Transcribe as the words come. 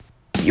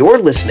You're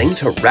listening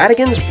to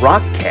Radigan's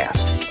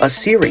Rockcast, a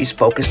series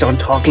focused on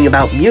talking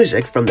about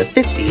music from the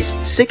 50s,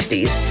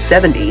 60s,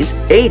 70s,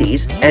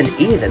 80s, and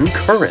even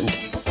current.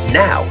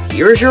 Now,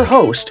 here's your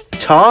host,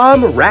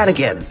 Tom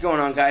Radigan. What's going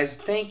on, guys?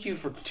 Thank you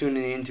for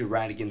tuning in to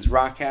Radigan's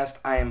Rockcast.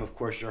 I am, of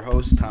course, your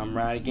host, Tom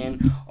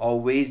Radigan.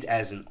 Always,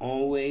 as in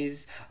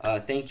always.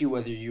 Thank you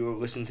whether you are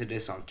listening to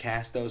this on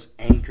Castos,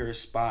 Anchor,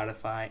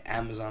 Spotify,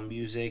 Amazon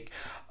Music,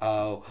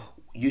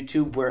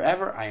 YouTube,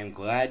 wherever. I am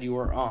glad you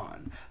are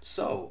on.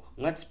 So,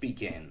 let's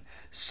begin.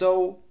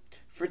 So,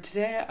 for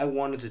today, I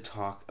wanted to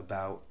talk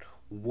about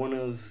one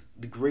of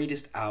the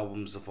greatest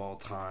albums of all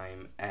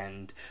time,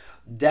 and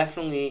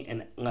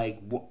definitely,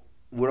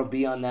 what'll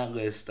be on that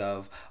list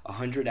of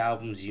 100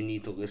 albums you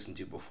need to listen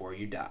to before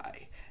you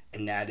die.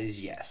 And that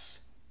is,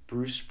 yes,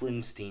 Bruce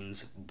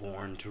Springsteen's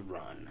Born to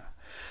Run.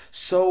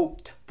 So,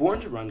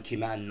 Born to Run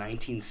came out in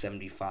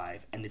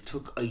 1975, and it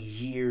took a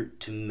year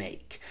to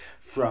make.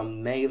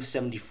 From May of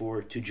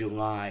 74 to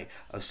July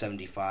of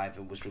 75,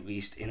 it was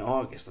released in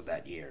August of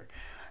that year.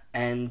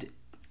 And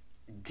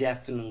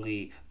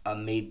definitely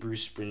made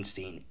Bruce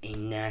Springsteen a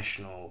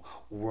national,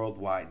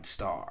 worldwide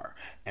star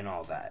and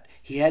all that.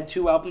 He had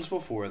 2 albums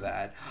before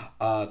that,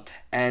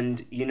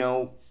 and,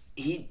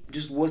 he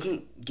just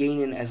wasn't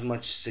gaining as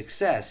much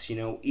success,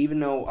 even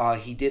though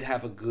he did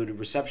have a good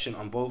reception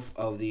on both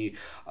of those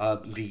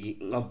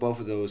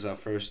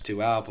first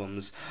 2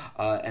 albums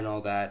and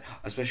all that,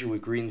 especially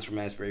with Greetings from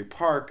Asbury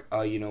Park,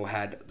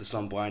 had the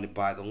song Blinded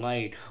by the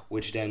Light,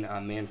 which then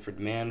Manfred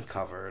Mann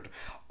covered.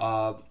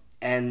 So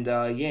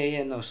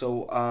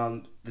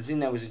the thing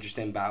that was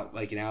interesting about,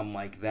 an album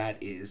like that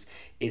is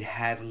it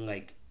had,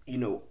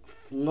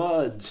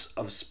 floods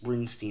of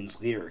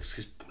Springsteen's lyrics,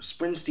 because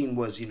Springsteen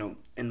was, an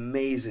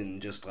amazing,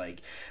 just,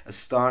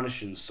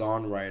 astonishing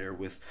songwriter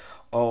with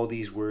all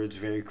these words,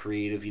 very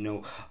creative,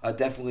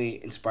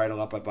 definitely inspired a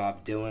lot by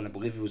Bob Dylan. I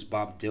believe it was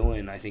Bob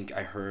Dylan, I think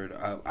I heard.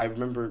 I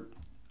remember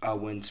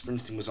when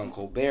Springsteen was on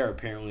Colbert,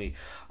 apparently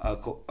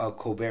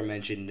Colbert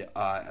mentioned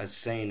a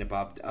saying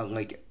about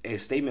a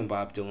statement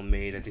Bob Dylan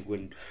made, I think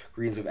when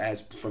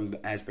Greetings from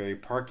Asbury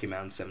Park came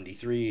out in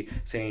 73,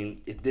 saying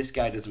if this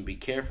guy doesn't be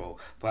careful,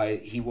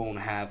 but he won't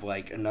have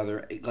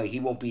he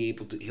won't be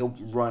able to, he'll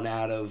run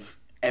out of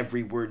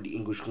every word in the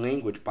English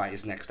language by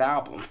his next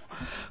album.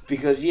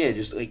 Because,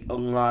 just, a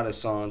lot of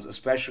songs,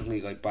 especially,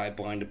 by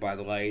Blinded by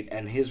the Light,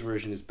 and his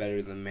version is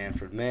better than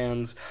Manfred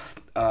Mann's,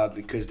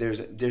 because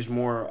there's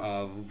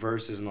more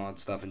verses and all that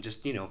stuff, and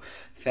just,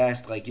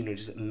 fast,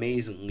 just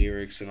amazing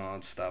lyrics and all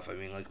that stuff. I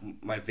mean,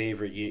 my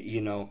favorite,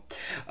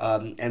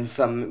 and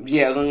some,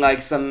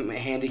 some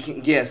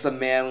some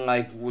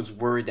man, was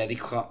worried that he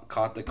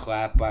caught the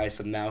clap by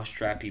some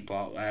mousetrap he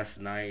bought last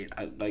night.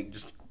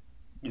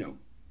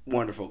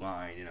 Wonderful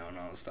line, and all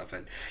that stuff,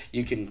 and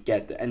you can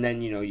get and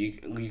then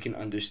you can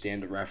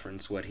understand the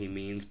reference, what he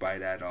means by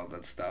that, all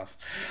that stuff,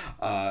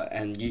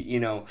 and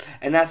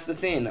and that's the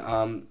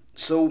thing.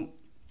 So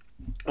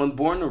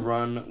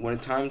when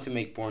time to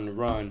make Born to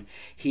Run,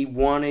 he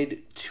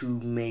wanted to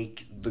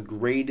make the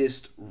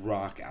greatest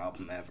rock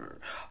album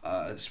ever.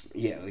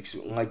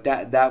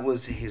 That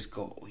was his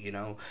goal,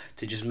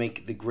 to just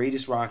make the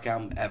greatest rock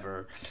album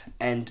ever.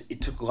 And it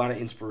took a lot of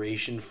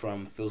inspiration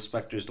from Phil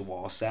Spector's The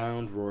Wall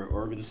Sound, Roy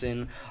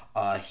Orbison.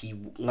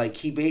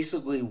 He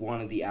basically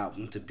wanted the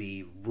album to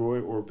be Roy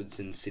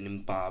Orbison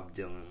singing Bob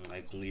Dylan,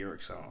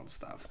 lyrics and all that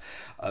stuff.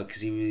 Because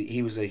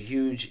he was a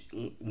huge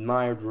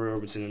admired Roy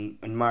Orbison,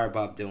 admired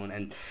Bob Dylan,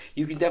 and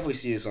you can definitely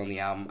see this on the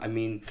album. I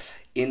mean,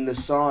 in the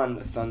song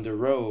Thunder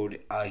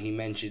Road, he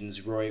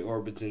mentions Roy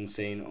Orbison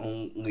saying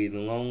 "Only the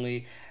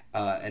Lonely,"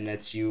 and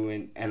that's you,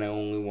 and I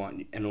only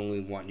want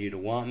you to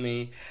want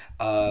me,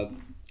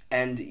 and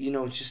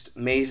it's just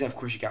amazing. Of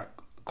course, you got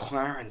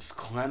Clarence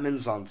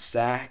Clemens on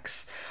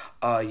sax,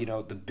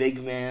 the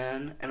big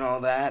man and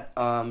all that.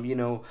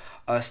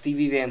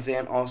 Stevie Van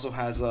Zandt also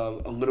has a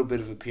little bit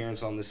of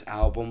appearance on this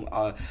album.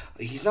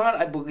 He's not,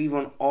 I believe,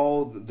 on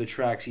all the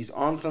tracks. He's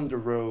on Thunder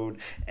Road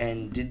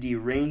and did the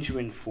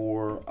arrangement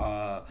for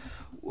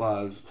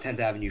 10th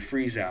Avenue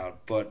Freeze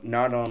Out, but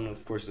not on,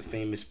 of course, the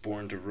famous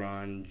Born to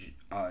Run,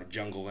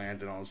 Jungle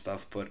Land and all that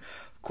stuff. But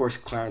of course,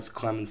 Clarence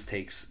Clemens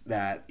takes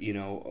that,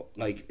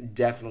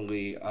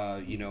 definitely,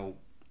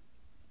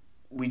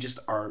 we just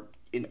are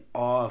in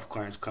awe of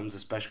Clarence Clemens,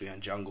 especially on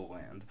Jungle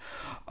Land.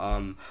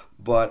 Of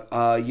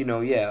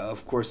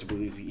course, I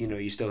believe,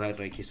 you still had,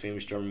 his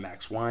famous drummer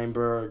Max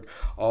Weinberg,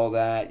 all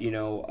that,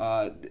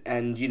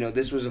 and,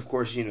 this was, of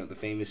course, the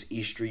famous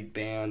E Street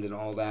Band and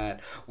all that,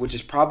 which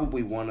is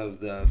probably one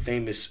of the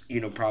famous,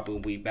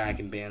 probably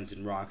backing bands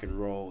in rock and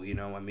roll,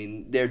 I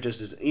mean, they're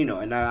just as,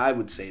 and I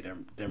would say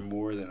they're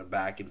more than a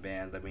backing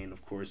band. I mean,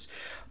 of course,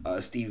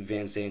 Stevie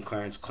Van Zandt,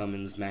 Clarence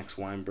Clemens, Max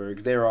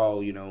Weinberg, they're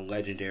all,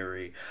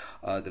 legendary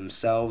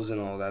themselves and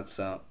all that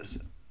stuff.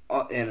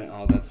 In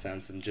all that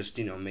sense, and just,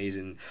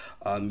 amazing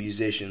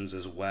musicians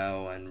as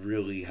well, and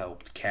really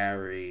helped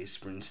carry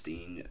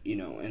Springsteen,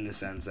 in a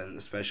sense, and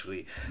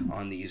especially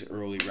on these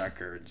early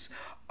records.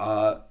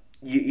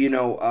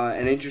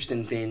 an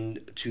interesting thing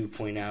to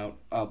point out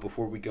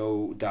before we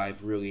go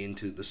dive really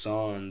into the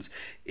songs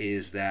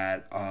is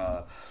that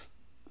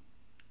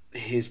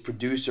his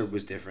producer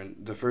was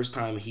different. The first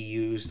time he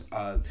used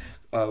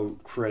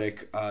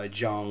critic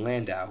John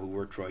Landau, who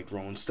worked for like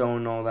Rolling Stone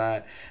and all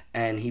that,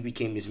 and he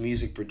became his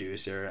music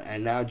producer.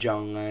 And now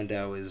John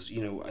Landau is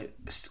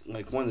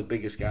like one of the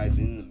biggest guys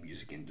in the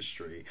music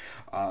industry.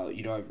 I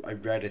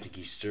read, I think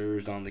he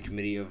served on the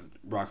committee of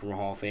Rock and Roll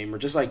Hall of Fame, or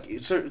just like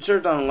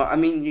served on a lot. I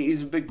mean,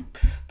 he's a big,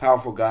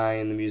 powerful guy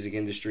in the music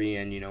industry,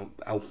 and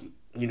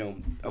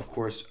of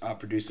course,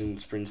 producing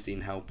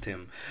Sprinsteen helped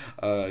him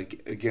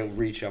again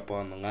reach up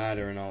on the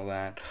ladder and all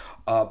that.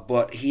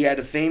 But he had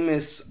a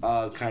famous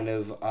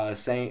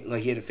saying,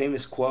 like he had a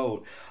famous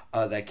quote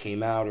that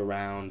came out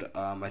around.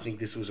 I think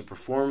this was a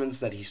performance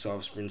that he saw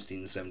of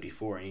Sprinsteen in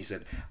 '74, and he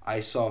said,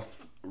 "I saw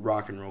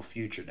rock and roll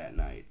future that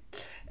night,"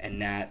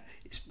 and that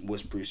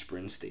was Bruce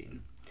Springsteen.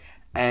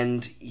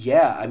 And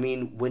yeah, I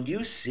mean, when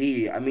you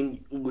see,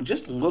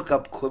 just look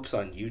up clips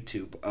on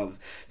YouTube of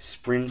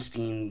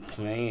Springsteen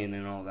playing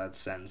and all that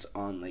sense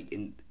on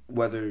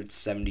whether it's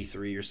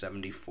 73 or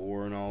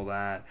 74 and all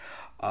that.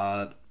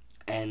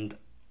 And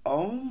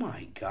oh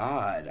my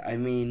God, I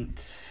mean,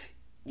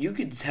 you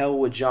could tell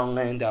what John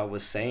Landau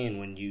was saying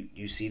when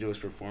you see those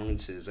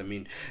performances. I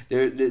mean,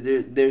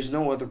 there's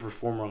no other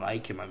performer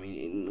like him. I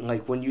mean,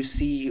 like when you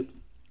see,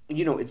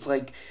 it's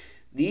like,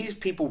 these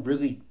people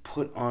really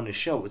put on a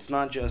show. It's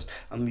not just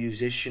a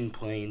musician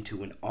playing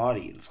to an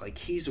audience. Like,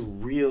 he's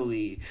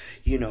really,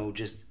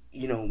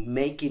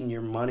 making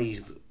your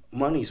money's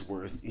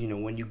worth,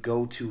 when you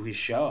go to his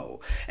show.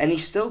 And he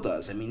still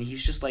does. I mean,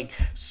 he's just, like,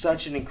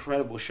 such an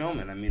incredible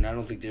showman. I mean, I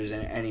don't think there's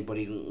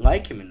anybody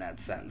like him in that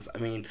sense. I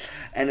mean,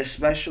 and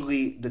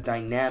especially the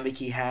dynamic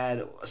he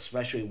had,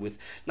 especially with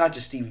not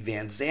just Stevie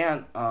Van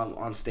Zandt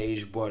on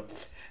stage,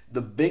 but the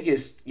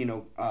biggest,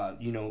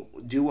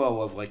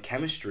 duo of, like,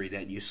 chemistry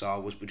that you saw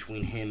was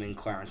between him and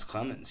Clarence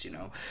Clemons,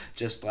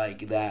 just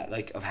like that,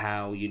 like, of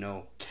how,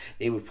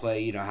 they would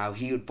play, how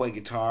he would play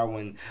guitar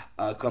when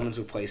Clemons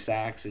would play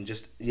sax, and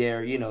just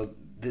there,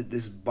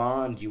 this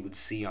bond you would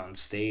see on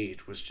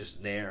stage was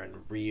just there and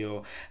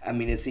real. I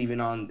mean, it's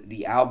even on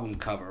the album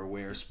cover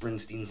where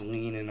Springsteen's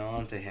leaning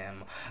onto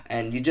him,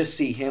 and you just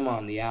see him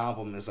on the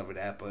album and stuff like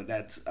that. But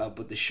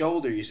but the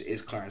shoulder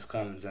is Clarence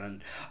Clemons,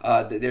 and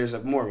there's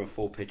more of a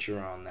full picture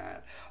on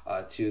that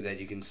too that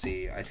you can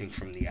see. I think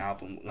from the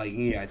album,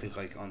 I think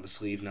like on the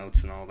sleeve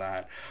notes and all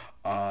that,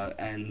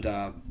 and.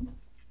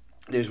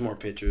 There's more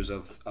pictures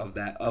of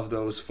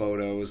those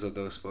photos, of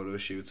those photo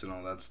shoots and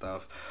all that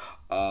stuff.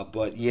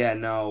 But yeah,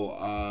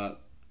 no,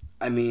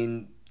 I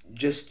mean,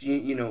 just,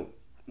 a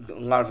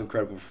lot of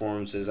incredible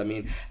performances. I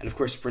mean, and of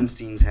course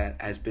Springsteen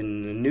has been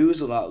in the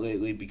news a lot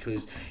lately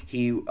because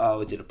he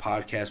did a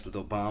podcast with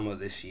Obama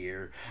this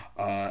year.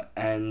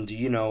 And,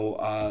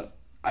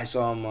 I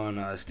saw him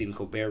on Stephen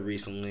Colbert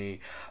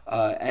recently.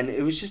 And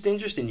it was just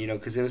interesting,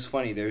 because it was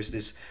funny. There's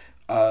this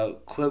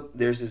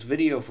there's this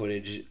video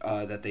footage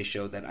that they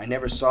showed that I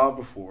never saw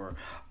before,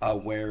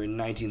 where in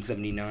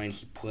 1979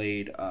 he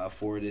played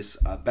for this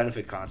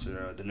benefit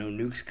concert, the No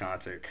Nukes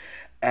concert.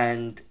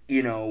 And,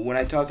 when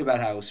I talk about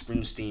how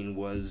Springsteen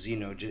was,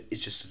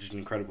 it's just such an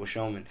incredible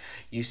showman,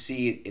 you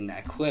see it in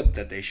that clip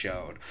that they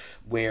showed,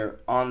 where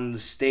on the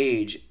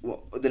stage,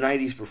 the night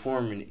he's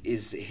performing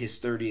is his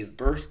 30th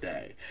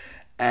birthday.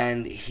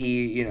 And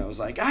he, was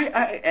like,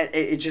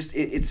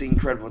 it's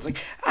incredible. It's like,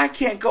 I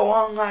can't go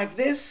on like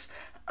this.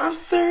 I'm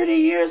 30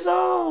 years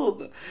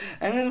old.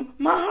 And then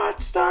my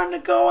heart's starting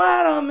to go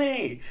out on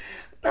me.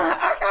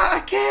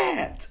 I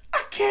can't.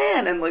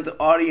 And, like, the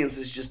audience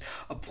is just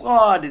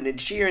applauding and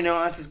cheering. The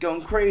audience is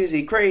going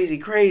crazy, crazy,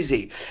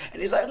 crazy.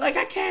 And he's like,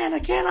 I can't.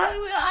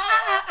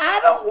 I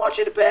don't want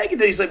you to beg. And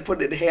he's, like,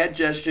 putting in hand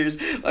gestures,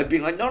 like,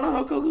 being like,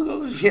 no,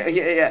 go.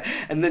 Yeah.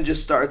 And then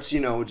just starts,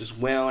 just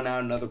wailing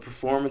out another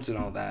performance and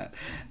all that.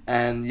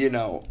 And,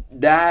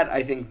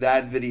 I think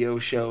that video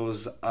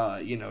shows,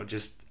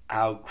 just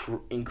how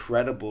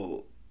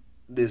incredible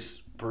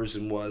this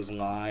person was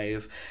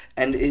live,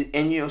 and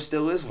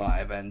still is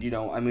live. And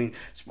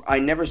I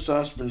never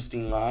saw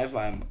Springsteen live.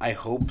 I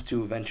hope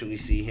to eventually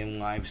see him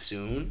live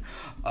soon,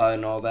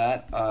 and all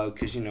that,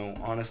 because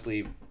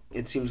honestly,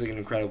 it seems like an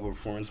incredible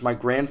performance. My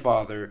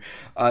grandfather,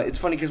 it's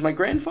funny because my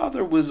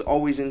grandfather was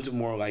always into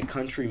more like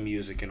country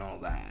music and all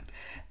that.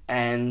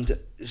 And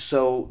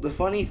so the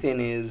funny thing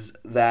is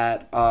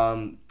that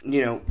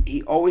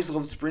he always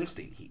loved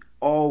Springsteen. He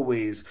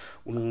always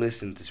would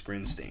listen to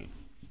Springsteen.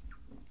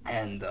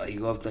 And he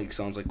loved like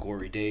songs like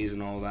Glory Days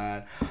and all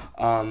that.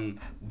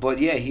 But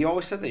yeah, he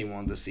always said that he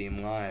wanted to see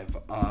him live.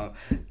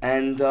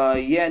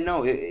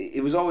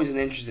 It was always an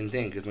interesting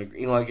thing because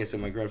like I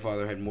said, my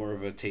grandfather had more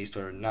of a taste,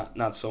 or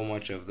not so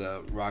much of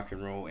the rock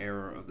and roll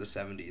era of the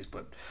 70s,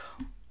 but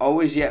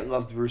always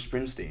loved Bruce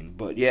Springsteen.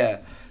 But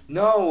yeah,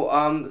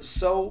 no.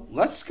 So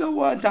let's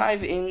go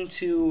dive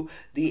into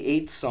the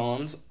 8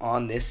 songs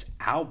on this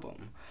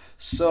album.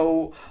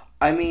 So,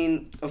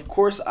 of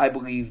course, I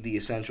believe the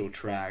essential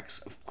tracks,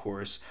 of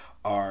course,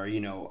 are,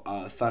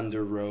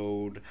 Thunder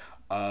Road,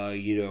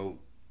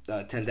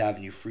 10th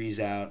Avenue Freeze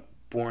Out,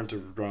 Born to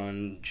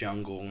Run,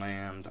 Jungle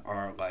Land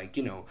are like,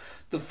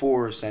 the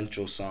four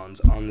essential songs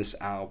on this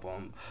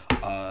album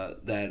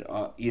that,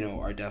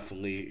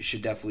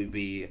 should definitely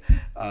be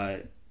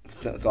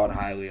thought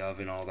highly of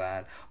and all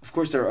that. Of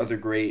course, there are other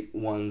great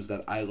ones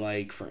that I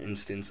like, for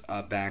instance,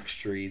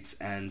 Backstreets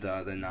and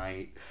The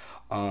Night.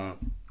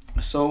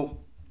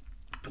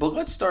 But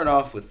let's start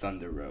off with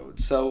Thunder Road.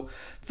 So,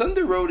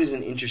 Thunder Road is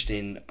an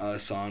interesting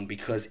song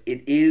because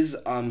it is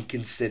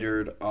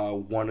considered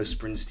one of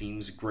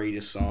Springsteen's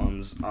greatest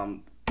songs.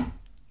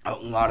 A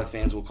lot of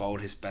fans will call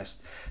it his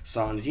best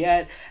songs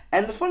yet.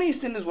 And the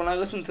funniest thing is, when I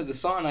listened to the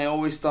song, I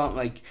always thought,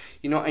 I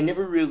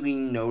never really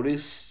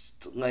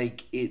noticed,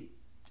 it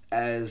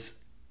as,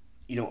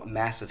 a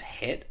massive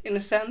hit, in a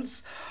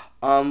sense.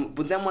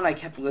 But then when I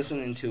kept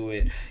listening to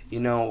it,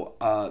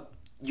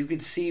 you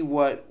could see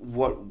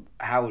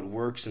how it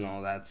works in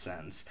all that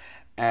sense.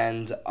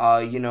 And,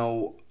 I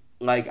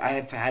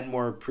have had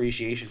more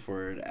appreciation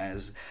for it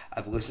as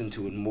I've listened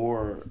to it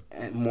more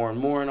and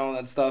more and all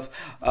that stuff.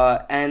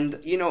 And,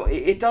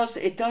 it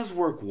does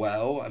work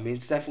well. I mean,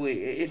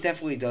 it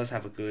definitely does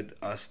have a good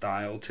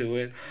style to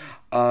it.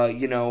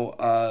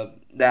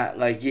 That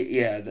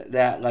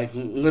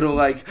little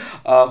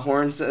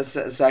horn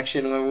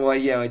section, the little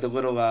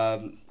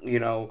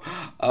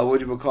what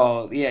do you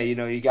call it?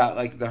 You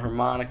got the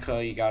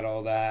harmonica, you got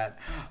all that,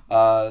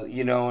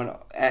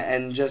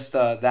 and just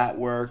that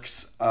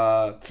works.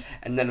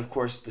 And then of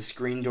course the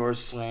screen door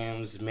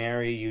slams,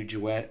 Mary, you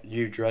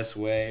dress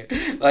way,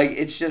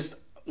 it's just.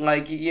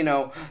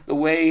 The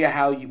way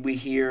how we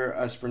hear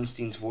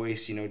Springsteen's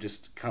voice,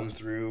 just come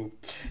through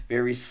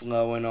very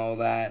slow and all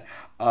that,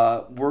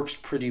 works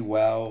pretty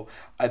well.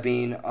 I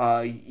mean,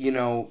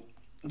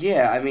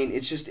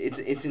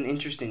 it's an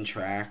interesting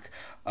track.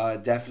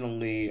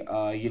 Definitely,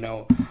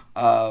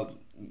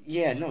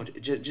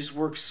 just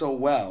works so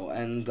well.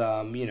 And,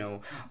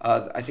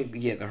 I think,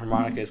 the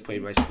harmonica is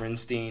played by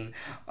Sprinsteen.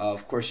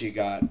 Of course, you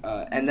got,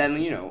 and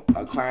then,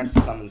 Clarence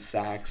Clemens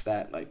sax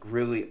that,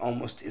 really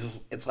almost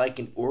it's like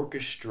an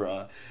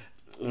orchestra,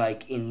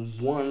 in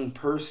one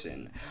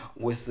person,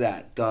 with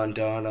that dun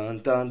dun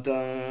dun dun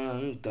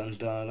dun dun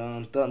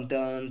dun dun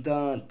dun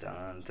dun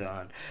dun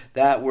dun.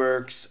 That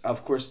works.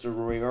 Of course, the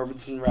Roy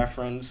Orbison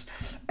reference,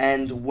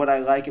 and what I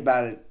like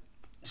about it,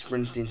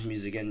 Springsteen's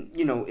music, and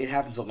it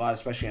happens a lot,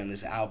 especially on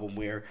this album,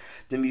 where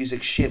the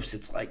music shifts.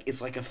 It's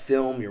like a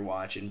film you're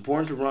watching.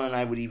 Born to Run,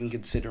 I would even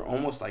consider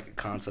almost like a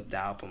concept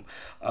album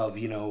of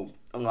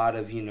a lot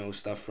of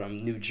stuff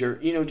from New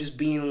Jersey, just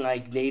being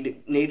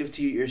native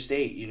to your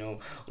state. A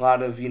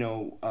lot of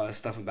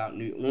stuff about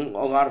a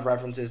lot of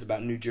references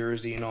about New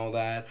Jersey and all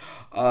that,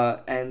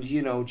 and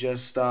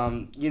just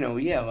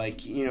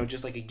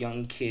just like a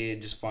young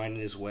kid just finding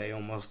his way,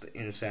 almost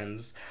in a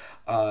sense.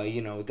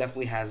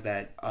 Definitely has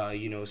that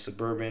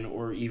suburban,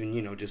 or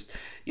even just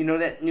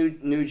that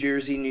New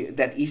Jersey,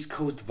 that East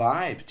Coast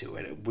vibe to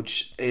it,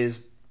 which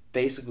is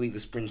basically the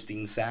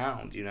Springsteen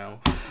sound.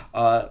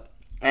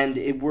 And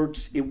it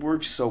works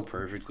so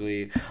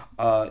perfectly.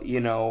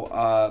 And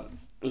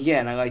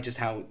I like just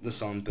how the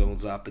song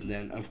builds up, and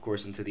then of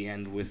course into the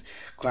end with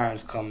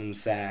Clarence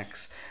Clemens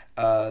sax.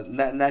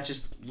 That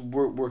just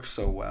works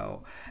so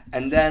well.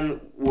 And then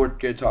we're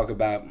going to talk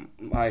about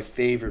my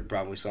favorite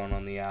probably song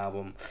on the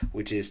album,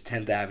 which is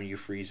 10th Avenue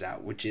Freeze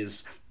Out, which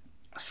is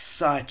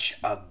such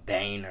a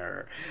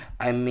banger.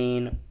 I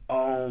mean,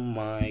 oh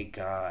my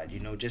god,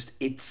 just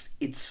it's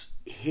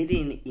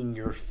hitting in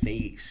your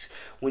face.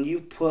 When you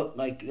put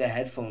the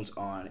headphones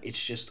on,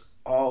 it's just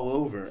all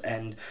over.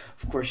 And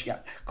of course you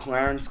got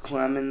Clarence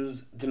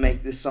Clemens to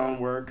make this song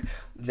work.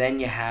 Then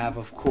you have,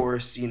 of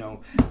course,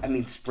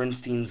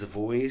 Springsteen's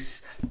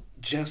voice,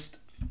 just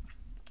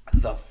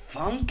the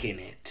funk in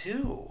it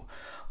too.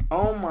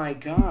 Oh my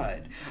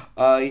god.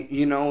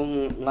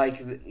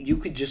 You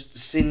could just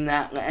sing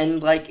that,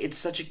 and it's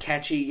such a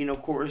catchy,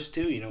 chorus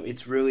too.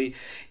 It's really,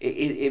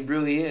 it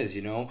really is,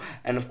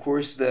 and of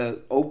course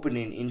the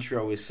opening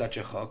intro is such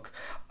a hook.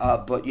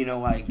 But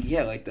I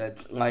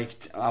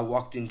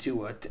walked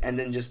into it, and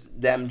then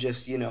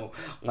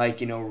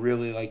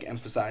really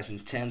emphasizing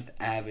 10th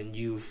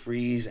Avenue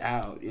Freeze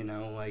Out,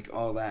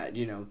 all that,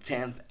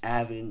 10th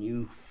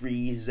Avenue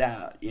Freeze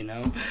Out,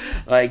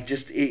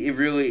 it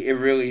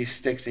really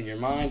sticks in your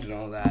mind and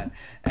all that,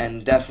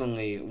 and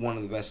definitely one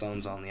of the best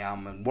songs on the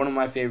album, and one of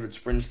my favorite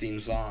Springsteen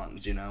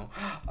songs,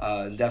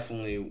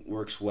 definitely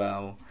works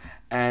well.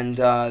 And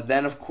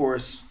then, of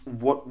course,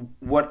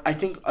 what I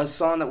think a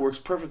song that works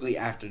perfectly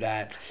after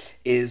that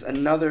is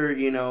another,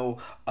 a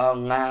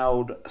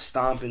loud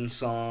stomping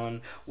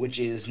song, which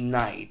is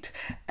Night.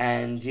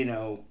 And,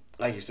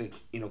 like I said,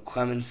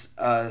 Clemens'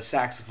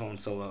 saxophone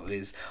solo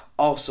is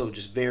also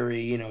just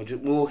very,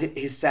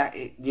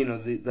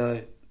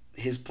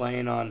 his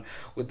playing on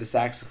with the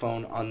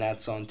saxophone on that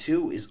song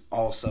too is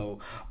also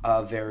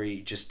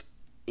very just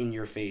in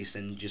your face,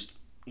 and just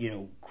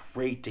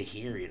great to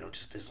hear,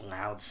 just this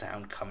loud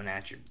sound coming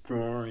at you,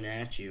 roaring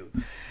at you.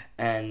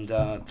 And,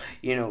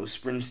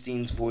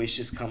 Springsteen's voice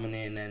just coming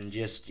in, and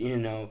just,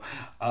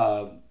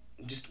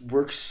 just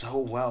works so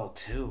well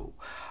too.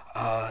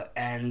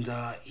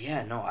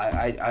 Yeah, no,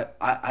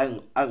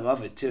 I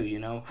love it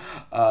too,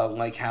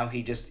 like how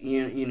he just,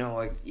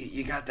 like,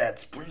 you got that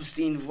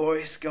Springsteen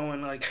voice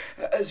going, like,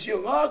 as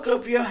you lock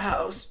up your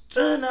house,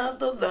 turn out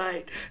the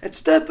light, and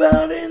step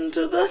out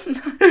into the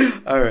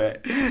night.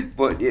 Alright,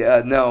 but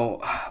yeah,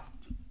 no,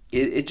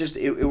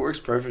 it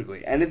works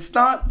perfectly, and it's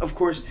not, of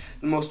course,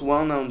 the most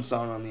well-known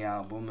song on the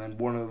album, and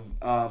one of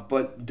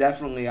but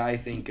definitely I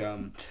think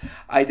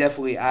I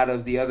definitely, out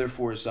of the other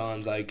 4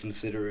 songs, I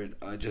consider it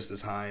just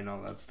as high and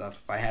all that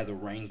stuff. If I had to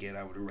rank it,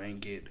 I would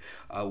rank it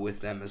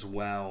with them as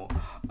well.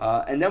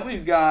 And then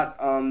we've got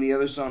the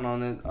other song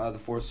on it, the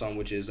 4th song,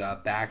 which is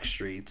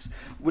Backstreets,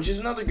 which is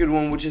another good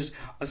one, which is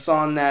a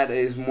song that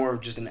is more of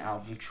just an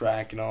album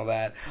track and all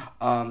that.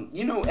 And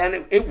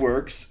it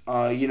works.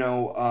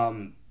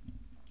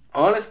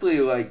 Honestly,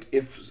 like,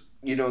 if,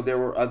 there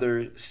were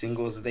other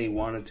singles that they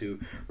wanted to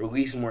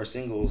release more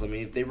singles, I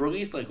mean, if they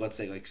released, like, let's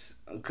say, like,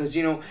 because,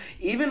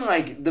 even,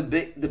 like, the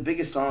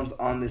biggest songs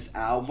on this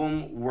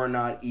album were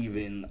not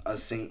even a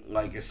single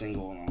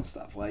and all that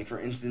stuff. Like, for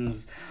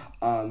instance,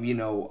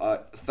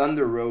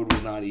 Thunder Road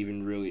was not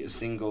even really a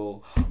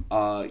single,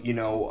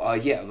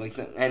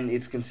 and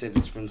it's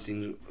considered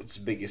Springsteen's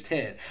biggest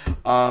hit,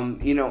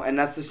 and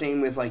that's the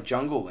same with, like,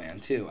 Jungle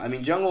Land, too. I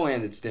mean, Jungle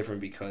Land, it's different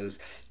because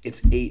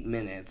it's 8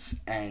 minutes,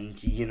 and,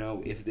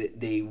 if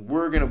they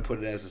were going to put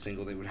it as a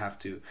single, they would have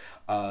to,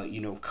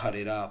 cut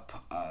it up,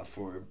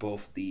 for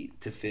both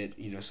to fit,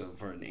 so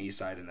for an A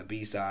side and a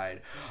B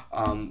side,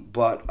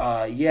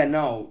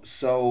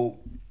 so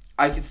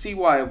I could see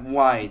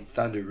why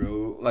Thunder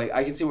Road, like,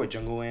 I could see why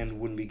Jungle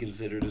Land wouldn't be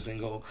considered a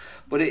single,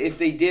 but if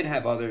they did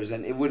have others,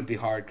 then it would be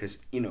hard, because,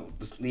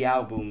 the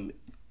album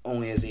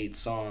only has 8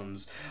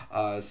 songs,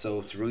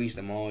 so to release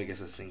them all, I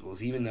guess, as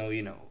singles, even though,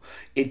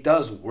 it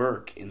does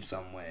work in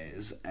some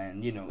ways,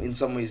 and, in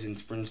some ways in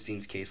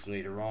Springsteen's case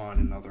later on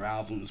in other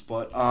albums,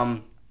 but,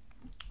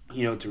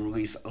 to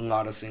release a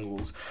lot of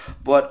singles.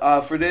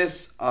 But for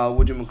this, I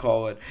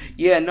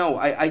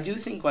do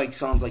think, like,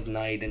 songs like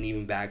Night and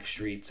even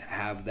Backstreets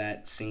have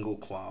that single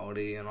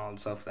quality and all that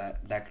stuff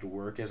that could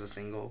work as a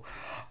single,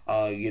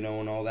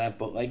 and all that.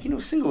 But, like,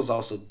 singles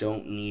also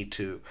don't need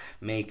to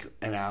make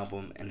an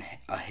album and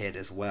a hit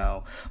as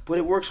well. But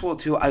it works well,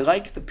 too. I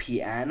like the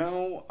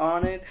piano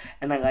on it,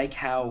 and I like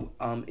how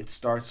it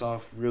starts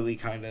off really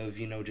kind of,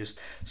 just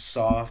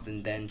soft,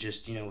 and then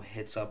just,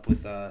 hits up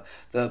with the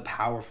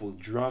powerful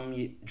drums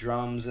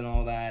and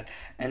all that,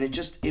 and it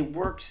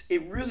works.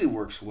 It really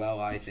works well,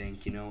 I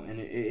think, and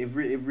it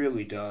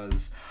really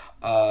does.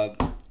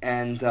 Like,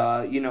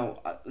 I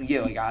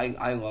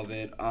love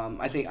it.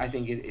 I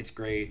think it's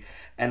great,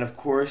 and of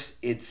course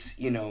it's,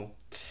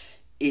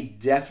 it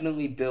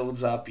definitely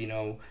builds up,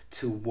 to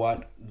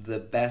what the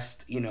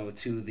best,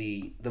 to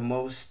the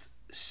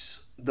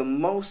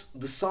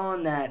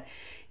song that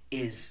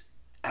is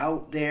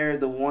out there,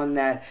 the one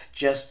that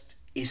just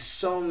is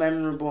so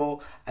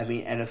memorable. I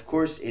mean, and of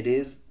course it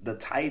is the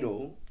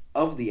title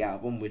of the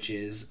album, which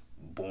is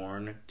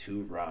Born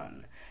to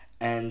Run.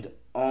 And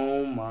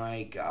oh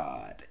my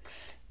god,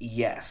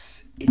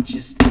 yes,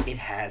 it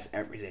has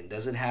everything.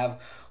 Does it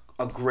have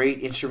a great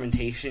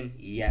instrumentation?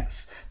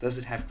 Yes. Does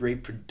it have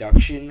great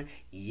production?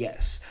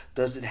 Yes.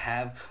 Does it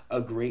have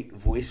a great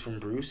voice from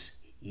Bruce?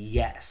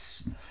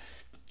 Yes.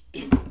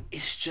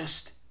 It's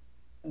just,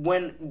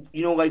 when,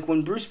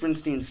 when Bruce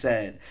Springsteen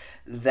said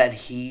that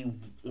he,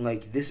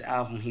 like, this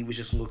album, he was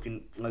just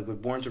looking, like,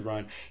 with Born to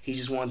Run, he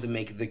just wanted to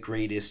make the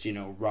greatest,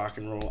 rock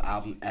and roll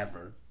album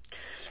ever.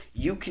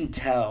 You can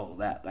tell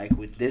that, like,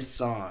 with this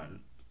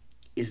song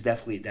is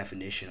definitely a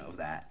definition of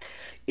that.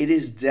 It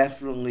is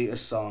definitely a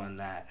song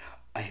that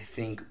I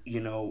think,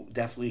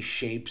 definitely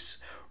shapes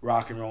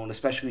rock and roll, and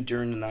especially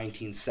during the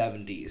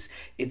 1970s.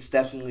 It's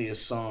definitely a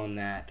song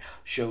that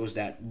shows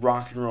that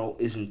rock and roll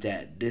isn't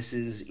dead. This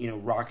is,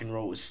 rock and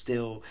roll is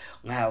still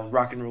loud,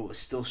 rock and roll is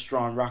still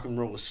strong, rock and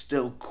roll is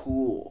still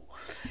cool.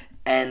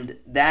 And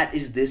that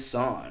is this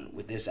song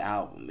with this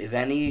album. If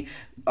any,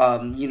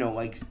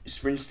 like,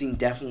 Springsteen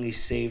definitely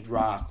saved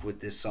rock with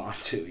this song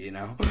too,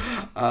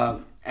 I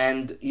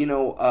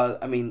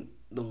mean,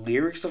 the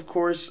lyrics, of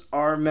course,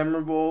 are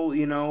memorable,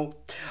 I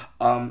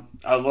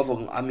love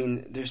them. I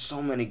mean, there's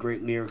so many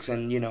great lyrics,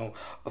 and,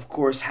 of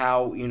course,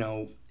 how,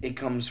 it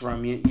comes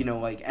from,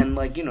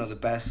 the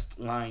best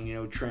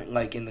line,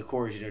 like, in the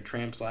chorus,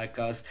 tramps like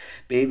us,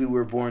 baby,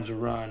 we're born to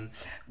run.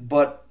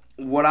 But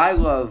what I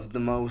love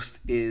the most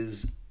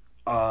is,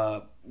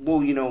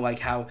 like,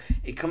 how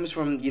it comes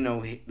from,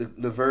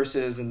 the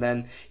verses, and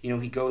then,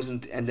 he goes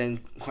into, and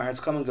then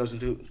Clarence Cummins goes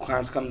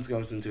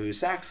into his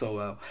sax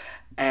solo,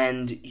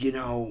 and, you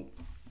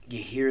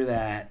hear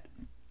that,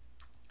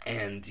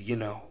 and,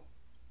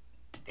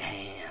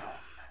 damn,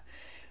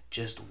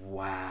 just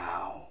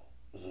wow,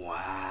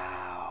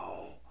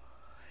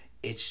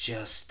 it's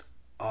just,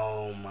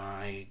 oh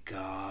my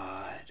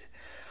god.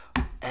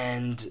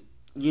 And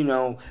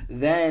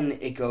then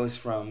it goes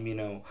from,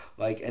 and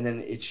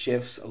then it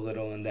shifts a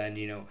little, and then,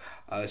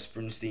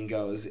 Springsteen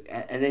goes,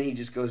 and then he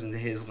just goes into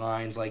his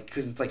lines, like,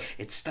 because it's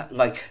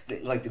like,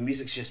 the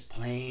music's just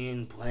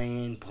playing,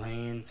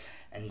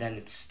 and then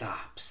it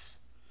stops.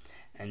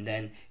 And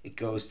then it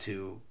goes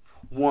to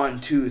 1,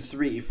 2,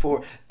 3,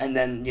 4, and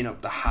then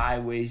the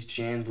highways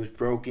jammed with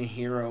broken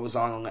heroes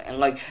on,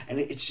 and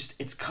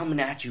it's coming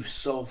at you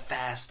so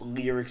fast.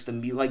 Lyrics,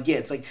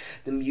 it's like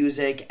the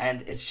music,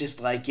 and it's just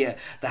like, the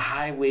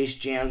highways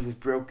jammed with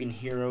broken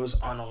heroes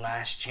on a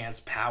last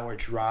chance power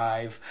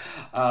drive.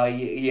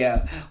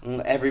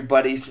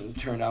 Everybody's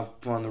turned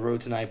up on the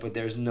road tonight, but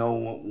there's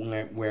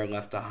nowhere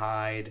left to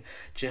hide.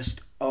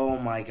 Just, oh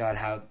my God,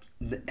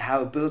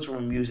 how it builds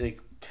from music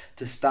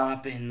to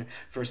stop in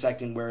for a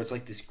second, where it's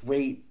like this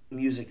great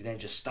music, and then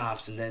just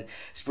stops, and then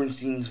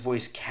Springsteen's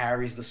voice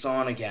carries the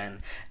song again,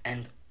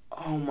 and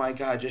oh my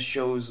God, just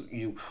shows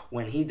you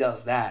when he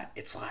does that,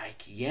 it's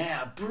like,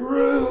 yeah,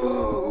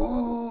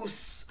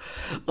 Bruce,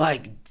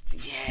 like,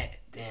 yeah,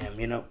 damn,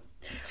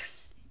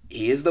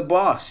 he is the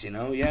boss,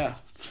 yeah.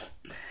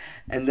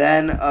 And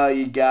then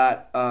you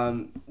got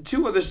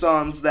 2 other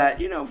songs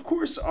that, of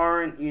course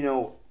aren't,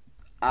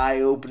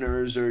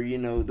 eye-openers or,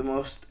 the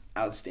most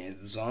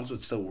outstanding songs,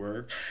 would still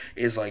work,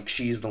 is like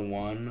She's the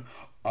One.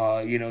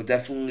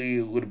 Definitely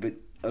a little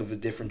bit of a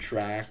different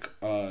track.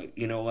 I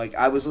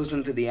was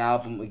listening to the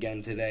album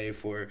again today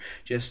for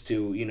just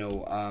to,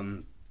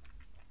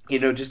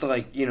 just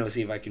to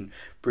see if I can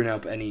bring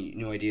up any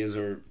new ideas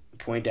or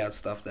point out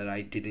stuff that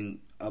I didn't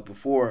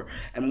before.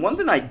 And one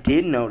thing I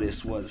did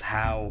notice was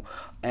how,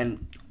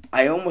 and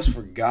I almost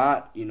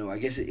forgot, I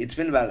guess it's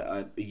been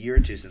about a year or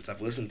 2 since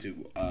I've listened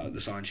to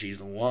the song She's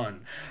the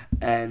One.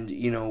 And,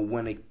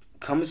 when it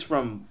comes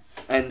from,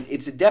 and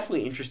it's a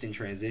definitely interesting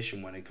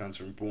transition when it comes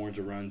from Born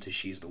to Run to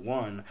She's the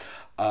One,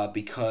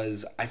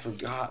 because I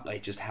forgot,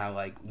 just how,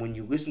 when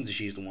you listen to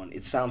She's the One,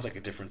 it sounds like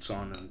a different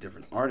song and a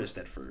different artist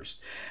at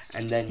first.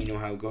 And then,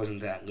 how it goes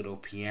into that little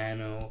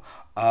piano,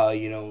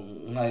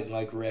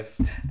 riff,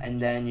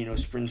 and then,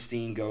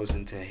 Springsteen goes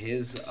into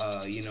his,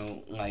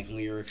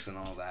 lyrics and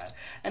all that.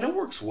 And it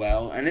works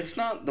well, and it's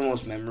not the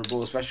most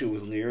memorable, especially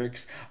with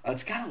lyrics.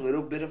 It's got a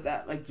little bit of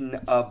that,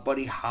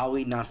 Buddy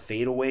Holly, Not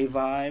Fade Away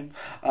vibe,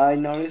 I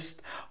noticed.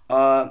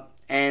 It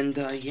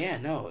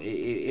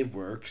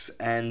works.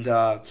 And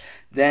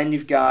then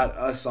you've got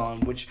a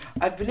song which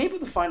I've been able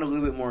to find a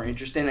little bit more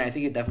interesting, and I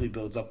think it definitely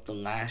builds up the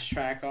last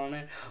track on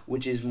it,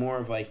 which is more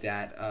of like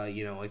that,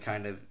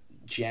 kind of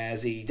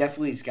jazzy.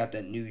 Definitely it's got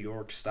that New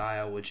York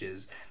style, which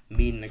is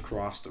Meeting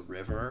Across the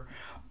River.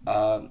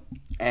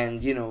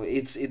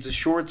 It's a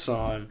short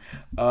song,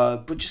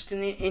 but just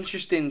an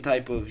interesting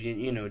type of, I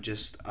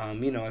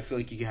feel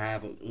like you can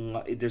have,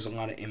 there's a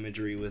lot of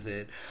imagery with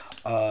it,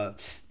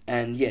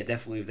 and yeah,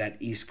 definitely that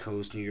East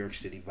Coast New York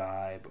City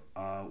vibe,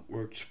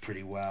 works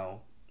pretty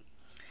well,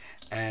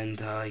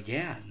 and, and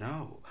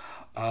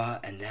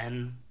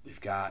then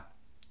we've got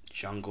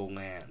Jungle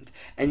Land,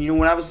 and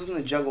when I was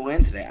listening to Jungle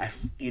Land today,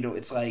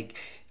 it's like,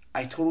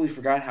 I totally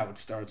forgot how it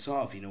starts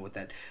off, with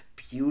that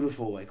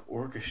beautiful,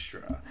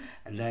 orchestra,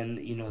 and then,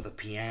 the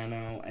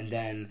piano, and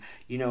then,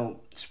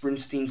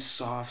 Springsteen's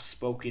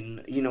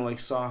soft-spoken,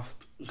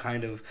 soft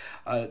kind of,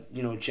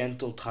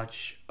 gentle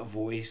touch of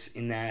voice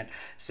in that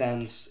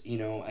sense,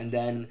 and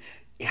then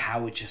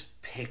how it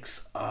just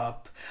picks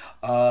up,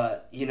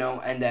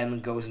 and then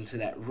goes into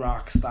that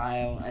rock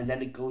style, and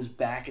then it goes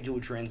back into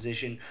a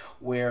transition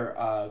where,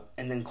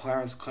 and then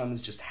Clarence Clemens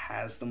just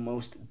has the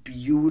most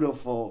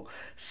beautiful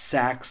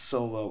sax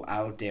solo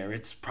out there.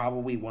 It's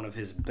probably one of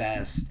his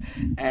best,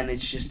 and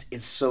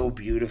it's so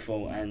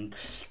beautiful, and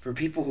for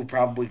people who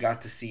probably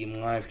got to see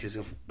him live, because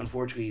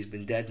unfortunately he's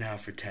been dead now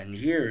for 10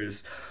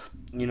 years,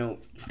 to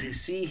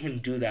see him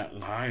do that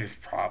live,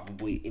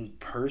 probably in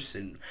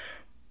person,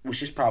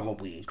 which is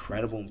probably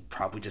incredible, and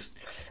probably just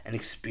an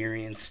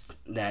experience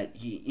that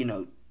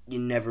you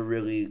never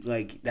really,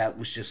 that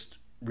was just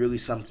really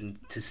something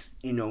to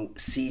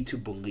see to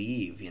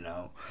believe.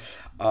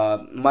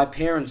 My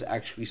parents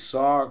actually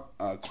saw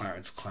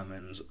Clarence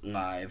Clemens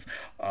live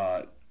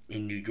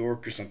in New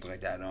York or something like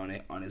that,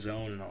 on his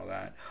own and all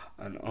that,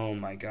 and oh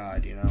my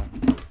God,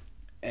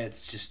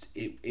 it's just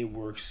it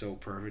works so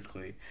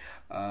perfectly,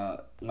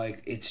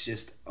 it's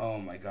just, oh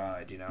my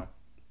God,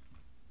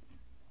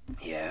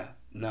 yeah.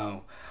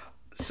 No.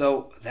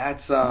 So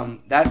that's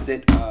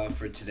it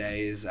for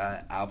today's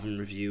album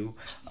review.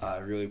 I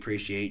really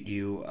appreciate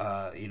you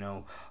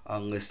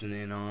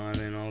listening on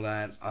and all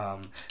that.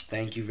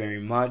 Thank you very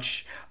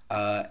much.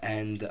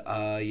 And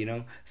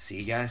see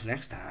you guys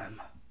next time.